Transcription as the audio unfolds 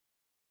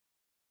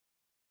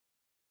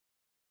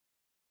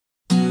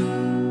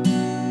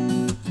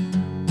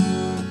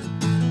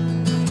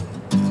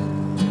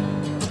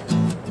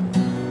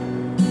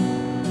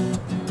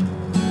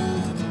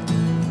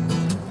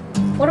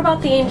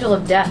about the Angel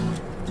of Death?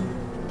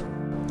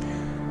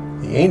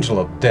 The Angel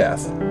of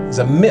Death is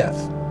a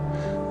myth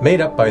made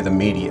up by the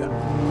media.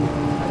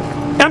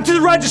 Empty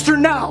the register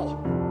now!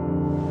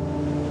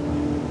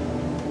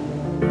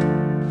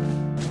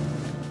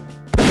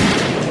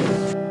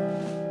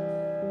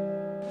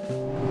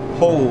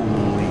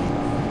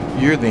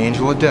 Holy, you're the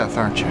Angel of Death,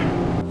 aren't you?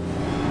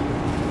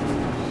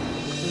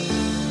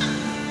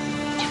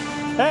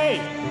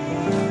 Hey!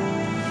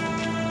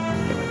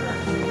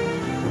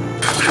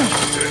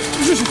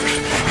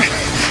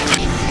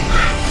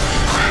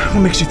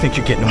 What makes you think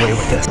you're getting away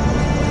with this?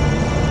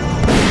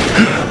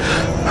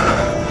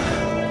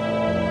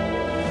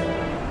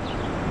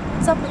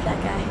 What's up with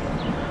that guy?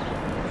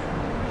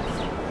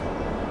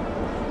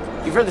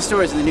 You've heard the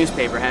stories in the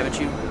newspaper, haven't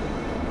you?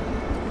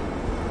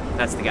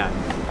 That's the guy.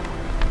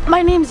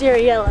 My name's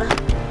Ariella.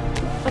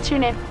 What's your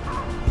name?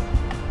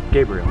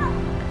 Gabriel.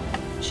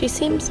 She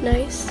seems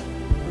nice.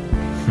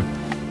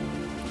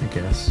 I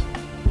guess.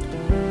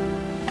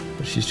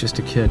 But she's just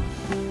a kid.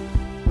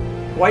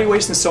 Why are you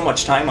wasting so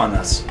much time on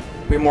this?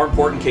 We have more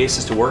important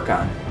cases to work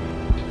on.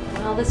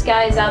 Well, this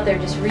guy is out there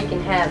just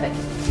wreaking havoc.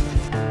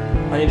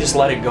 Why don't you just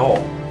let it go?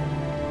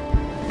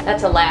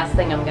 That's the last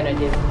thing I'm gonna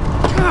do.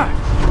 God!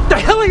 What the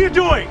hell are you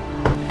doing?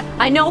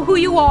 I know who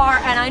you are,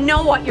 and I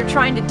know what you're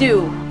trying to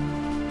do.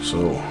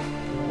 So,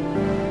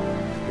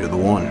 you're the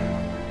one.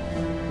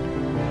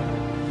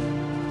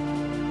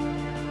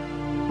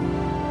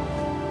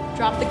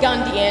 Drop the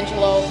gun,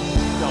 D'Angelo.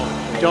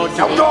 Don't.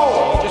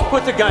 Just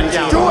put the gun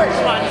down. Do it!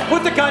 Come on, just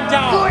put the gun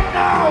down.